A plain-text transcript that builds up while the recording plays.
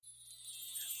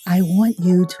I want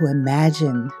you to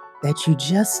imagine that you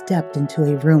just stepped into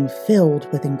a room filled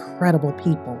with incredible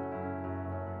people.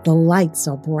 The lights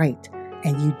are bright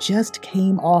and you just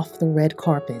came off the red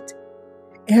carpet.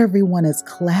 Everyone is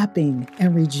clapping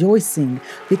and rejoicing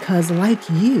because, like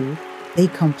you, they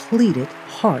completed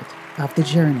part of the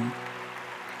journey.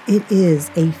 It is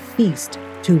a feast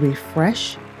to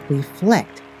refresh,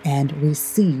 reflect, and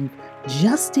receive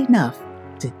just enough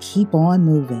to keep on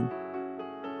moving.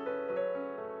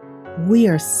 We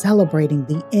are celebrating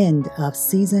the end of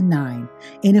Season 9,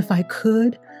 and if I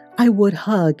could, I would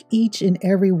hug each and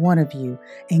every one of you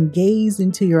and gaze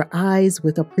into your eyes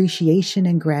with appreciation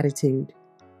and gratitude.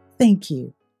 Thank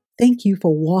you. Thank you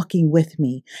for walking with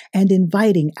me and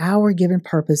inviting our given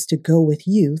purpose to go with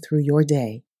you through your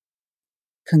day.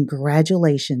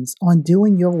 Congratulations on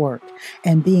doing your work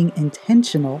and being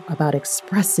intentional about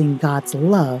expressing God's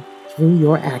love through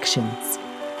your actions.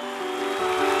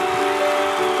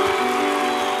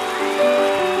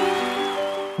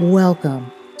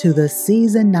 Welcome to the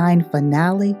Season 9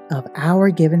 finale of Our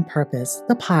Given Purpose,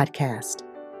 the podcast.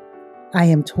 I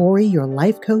am Tori, your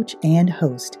life coach and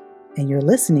host, and you're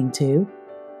listening to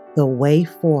The Way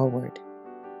Forward.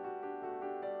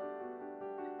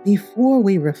 Before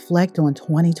we reflect on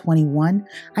 2021,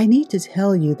 I need to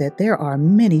tell you that there are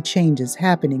many changes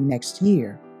happening next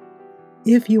year.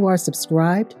 If you are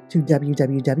subscribed to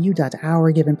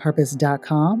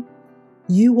www.ourgivenpurpose.com,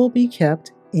 you will be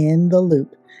kept in the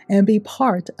loop and be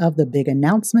part of the big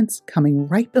announcements coming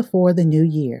right before the new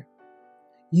year.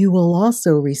 You will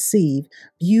also receive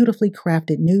beautifully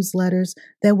crafted newsletters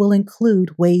that will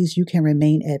include ways you can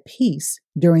remain at peace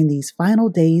during these final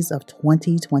days of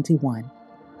 2021.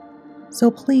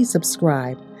 So please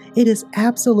subscribe. It is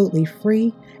absolutely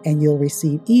free, and you'll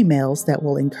receive emails that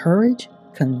will encourage,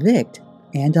 convict,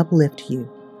 and uplift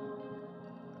you.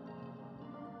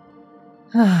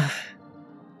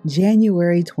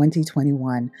 January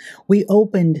 2021, we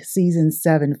opened Season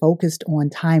 7 focused on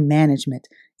time management,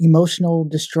 emotional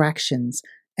distractions,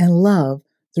 and love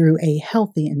through a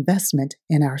healthy investment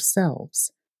in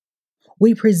ourselves.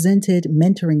 We presented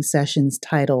mentoring sessions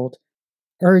titled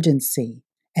Urgency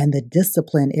and the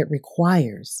Discipline It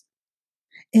Requires.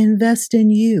 Invest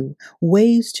in you,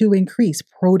 ways to increase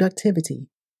productivity.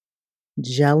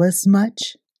 Jealous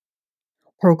much?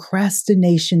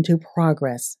 Procrastination to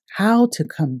progress, how to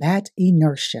combat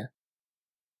inertia.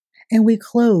 And we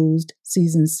closed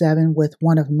Season 7 with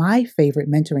one of my favorite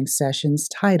mentoring sessions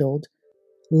titled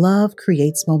Love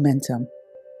Creates Momentum,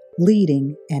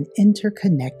 Leading an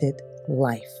Interconnected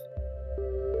Life.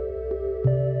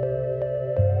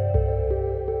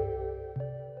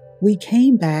 We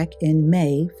came back in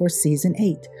May for Season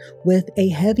 8 with a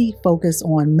heavy focus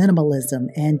on minimalism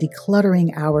and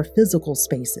decluttering our physical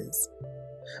spaces.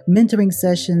 Mentoring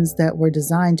sessions that were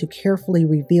designed to carefully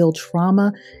reveal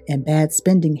trauma and bad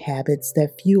spending habits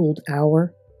that fueled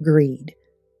our greed.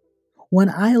 When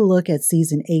I look at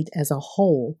Season 8 as a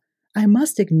whole, I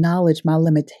must acknowledge my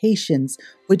limitations,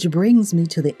 which brings me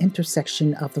to the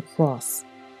intersection of the cross.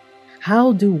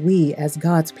 How do we as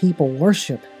God's people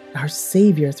worship our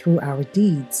Savior through our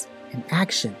deeds and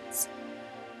actions?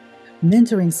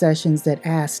 Mentoring sessions that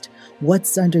asked,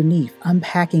 what's underneath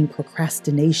unpacking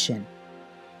procrastination?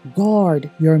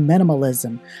 Guard your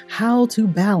minimalism, how to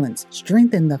balance,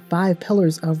 strengthen the 5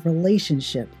 pillars of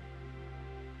relationship.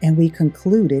 And we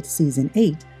concluded Season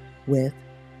 8 with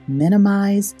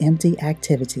minimize empty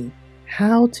activity,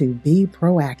 how to be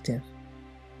proactive.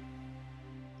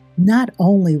 Not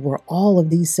only were all of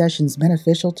these sessions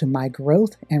beneficial to my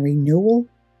growth and renewal,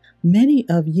 many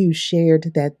of you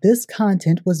shared that this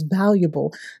content was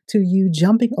valuable to you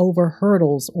jumping over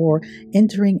hurdles or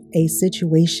entering a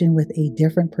situation with a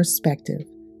different perspective.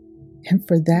 And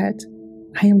for that,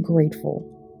 I am grateful.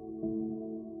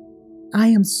 I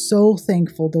am so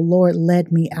thankful the Lord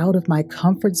led me out of my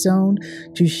comfort zone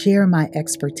to share my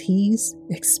expertise,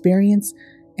 experience,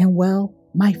 and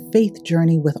my faith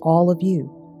journey with all of you.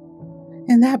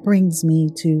 And that brings me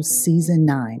to Season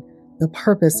 9. The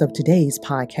purpose of today's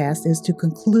podcast is to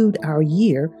conclude our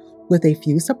year with a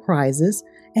few surprises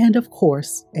and, of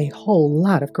course, a whole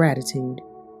lot of gratitude.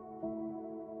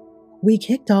 We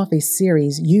kicked off a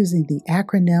series using the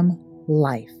acronym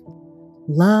LIFE.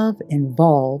 Love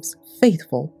involves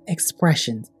faithful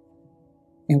expressions.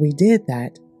 And we did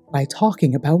that by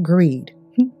talking about greed.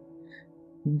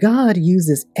 God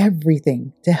uses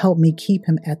everything to help me keep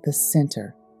Him at the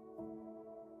center.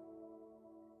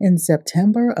 In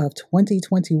September of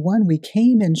 2021, we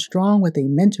came in strong with a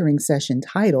mentoring session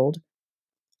titled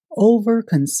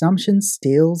Overconsumption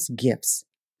Steals Gifts,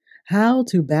 How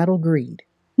to Battle Greed.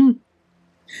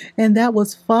 And that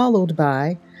was followed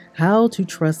by how to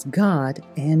trust God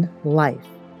in life.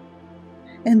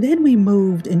 And then we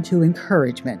moved into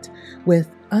encouragement with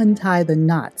Untie the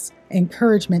Knots,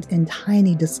 encouragement in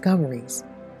tiny discoveries.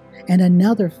 And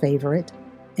another favorite,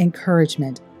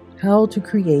 encouragement, how to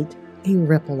create a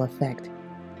ripple effect.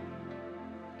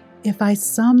 If I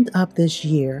summed up this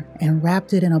year and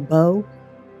wrapped it in a bow,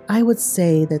 I would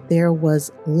say that there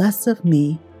was less of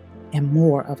me and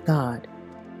more of God.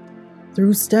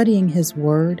 Through studying His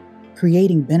Word,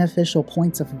 creating beneficial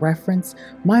points of reference,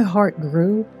 my heart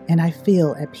grew and I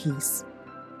feel at peace.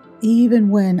 Even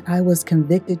when I was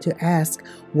convicted to ask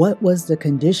what was the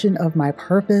condition of my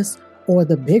purpose, or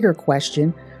the bigger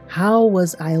question, how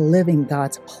was I living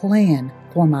God's plan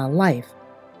for my life?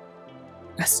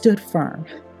 I stood firm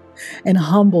and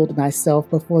humbled myself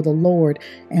before the Lord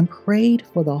and prayed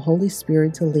for the Holy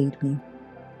Spirit to lead me.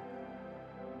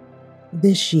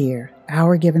 This year,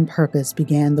 Our Given Purpose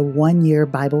began the 1-year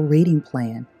Bible reading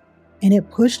plan, and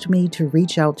it pushed me to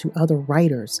reach out to other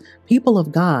writers, people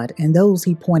of God, and those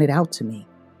He pointed out to me.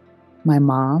 My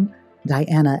mom,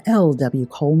 Diana L. W.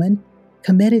 Coleman,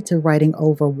 committed to writing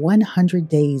over 100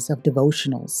 days of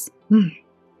devotionals.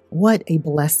 What a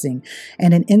blessing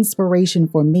and an inspiration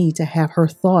for me to have her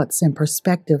thoughts and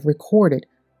perspective recorded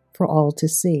for all to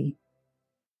see.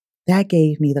 That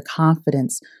gave me the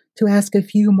confidence to ask a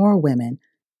few more women,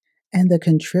 and the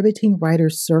contributing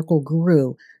writers circle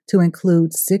grew to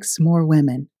include 6 more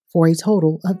women for a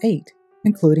total of 8,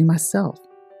 including myself.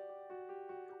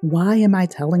 Why am I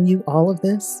telling you all of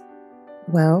this?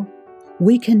 Well,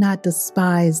 we cannot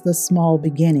despise the small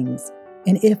beginnings,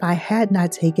 and if I had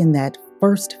not taken that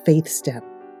first faith step,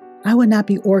 I would not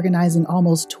be organizing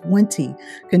almost 20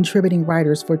 contributing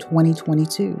writers for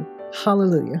 2022.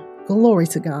 Hallelujah. Glory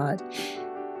to God.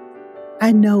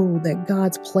 I know that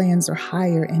God's plans are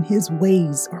higher and His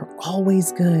ways are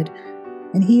always good,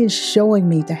 and He is showing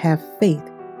me to have faith,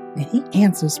 and He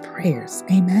answers prayers.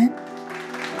 Amen.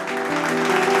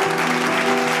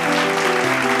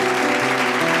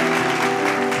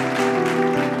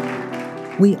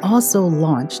 We also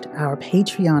launched our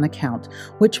Patreon account,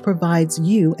 which provides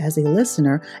you as a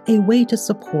listener a way to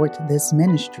support this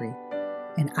ministry.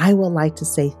 And I would like to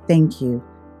say thank you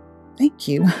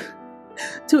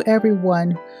to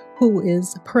everyone who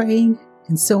is praying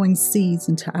and sowing seeds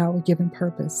into Our Given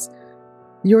Purpose.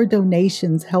 Your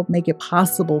donations help make it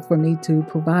possible for me to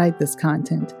provide this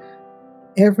content.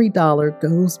 Every dollar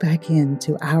goes back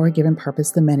into Our Given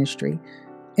Purpose, the ministry.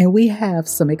 And we have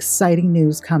some exciting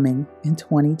news coming in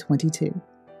 2022.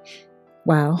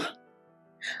 Wow.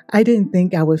 I didn't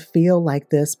think I would feel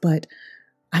like this, but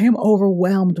I am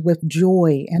overwhelmed with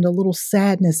joy and a little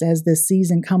sadness as this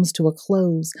season comes to a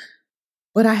close.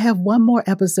 But I have one more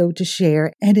episode to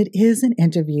share, and it is an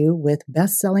interview with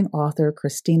best-selling author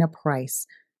Christina Price.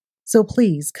 So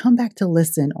please come back to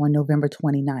listen on November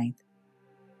 29th.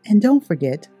 And don't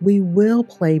forget, we will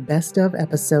play best of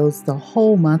episodes the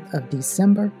whole month of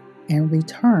December and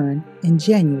return in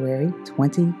January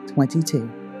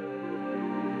 2022.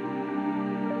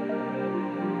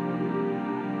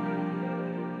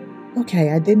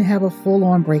 Okay, I didn't have a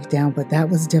full-on breakdown, but that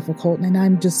was difficult, and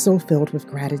I'm just so filled with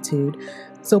gratitude.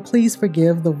 So please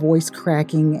forgive the voice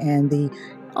cracking and the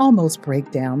almost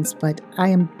breakdowns, but I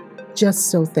am just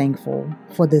so thankful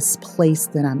for this place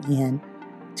that I'm in,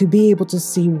 to be able to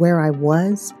see where I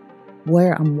was,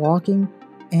 where I'm walking,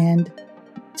 and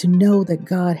to know that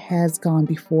God has gone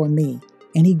before me,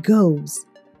 and He goes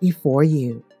before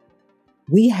you.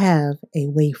 We have a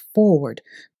way forward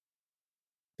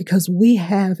because we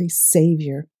have a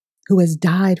Savior who has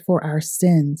died for our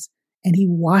sins, and He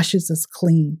washes us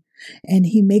clean, and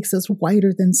He makes us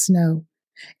whiter than snow.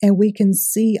 And we can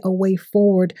see a way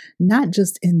forward, not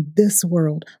just in this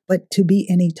world, but to be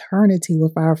in eternity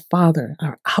with our Father,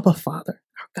 our Abba Father,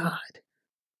 our God.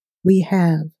 We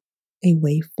have a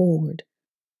way forward.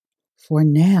 For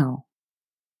now,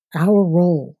 our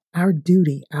role, our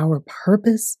duty, our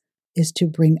purpose is to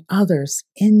bring others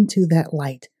into that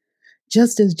light.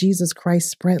 Just as Jesus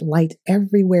Christ spread light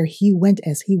everywhere He went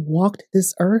as He walked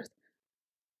this earth,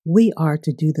 we are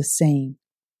to do the same.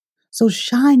 So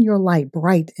shine your light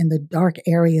bright in the dark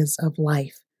areas of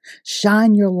life.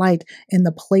 Shine your light in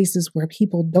the places where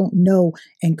people don't know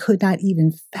and could not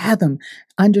even fathom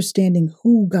understanding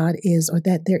who God is, or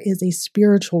that there is a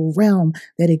spiritual realm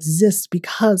that exists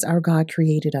because our God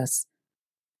created us.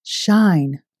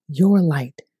 Shine your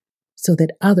light so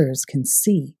that others can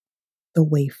see the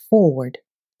way forward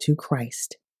to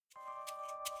Christ.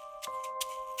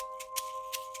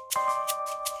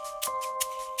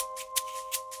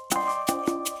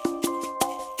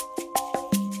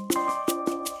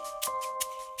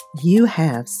 You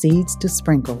have seeds to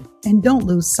sprinkle, and don't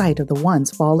lose sight of the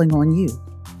ones falling on you.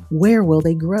 Where will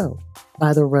they grow?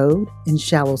 By the road, in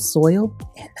shallow soil,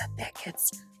 in the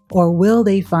thickets? Or will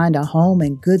they find a home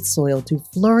in good soil to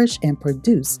flourish and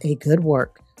produce a good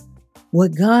work?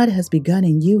 What God has begun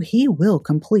in you, He will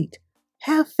complete.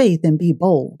 Have faith and be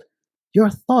bold. Your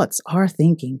thoughts are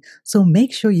thinking, so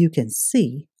make sure you can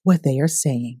see what they are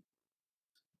saying.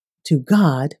 To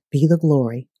God be the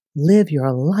glory. Live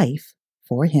your life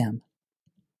for Him.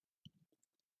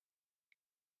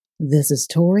 This is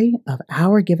Tori of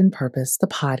Our Given Purpose, the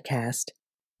podcast.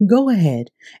 Go ahead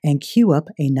and cue up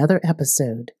another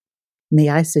episode. May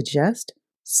I suggest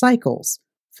Cycles,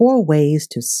 4 Ways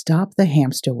to Stop the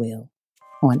Hamster Wheel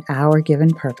on Our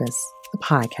Given Purpose, the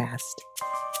podcast.